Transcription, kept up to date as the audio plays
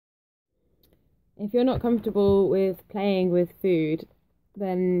if you're not comfortable with playing with food,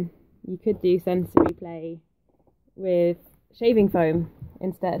 then you could do sensory play with shaving foam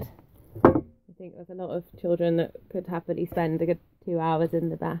instead. I think there's a lot of children that could happily spend a good 2 hours in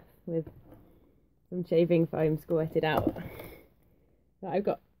the bath with some shaving foam squirted out. So I've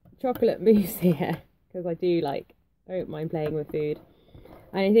got chocolate mousse here because I don't mind playing with food.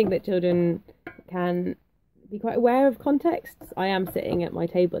 And I think that children can be quite aware of contexts. I am sitting at my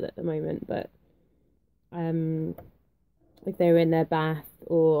table at the moment, but if they were in their bath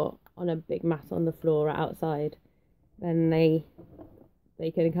or on a big mat on the floor or outside, then they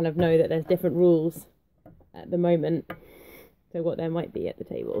can kind of know that there's different rules at the moment to what there might be at the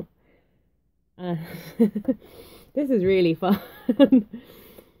table. This is really fun.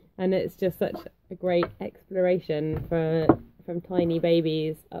 And it's just such a great exploration from tiny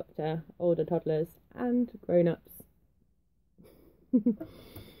babies up to older toddlers and grown-ups.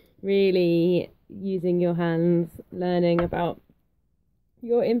 Really using your hands, learning about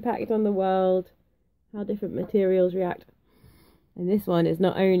your impact on the world, how different materials react. And this one is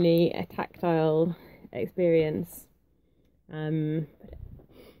not only a tactile experience, but it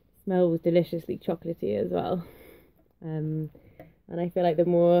smells deliciously chocolatey as well. And I feel like the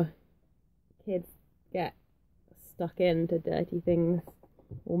more kids get stuck into dirty things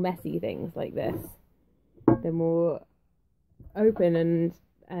or messy things like this, the more open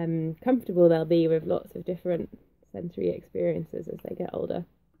and comfortable they'll be with lots of different sensory experiences as they get older.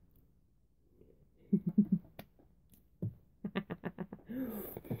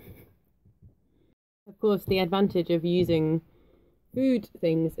 Of course, the advantage of using food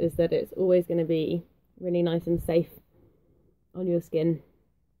things is that it's always going to be really nice and safe on your skin,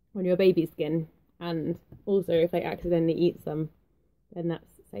 on your baby's skin, and also if they accidentally eat some, then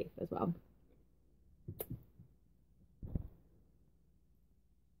that's safe as well.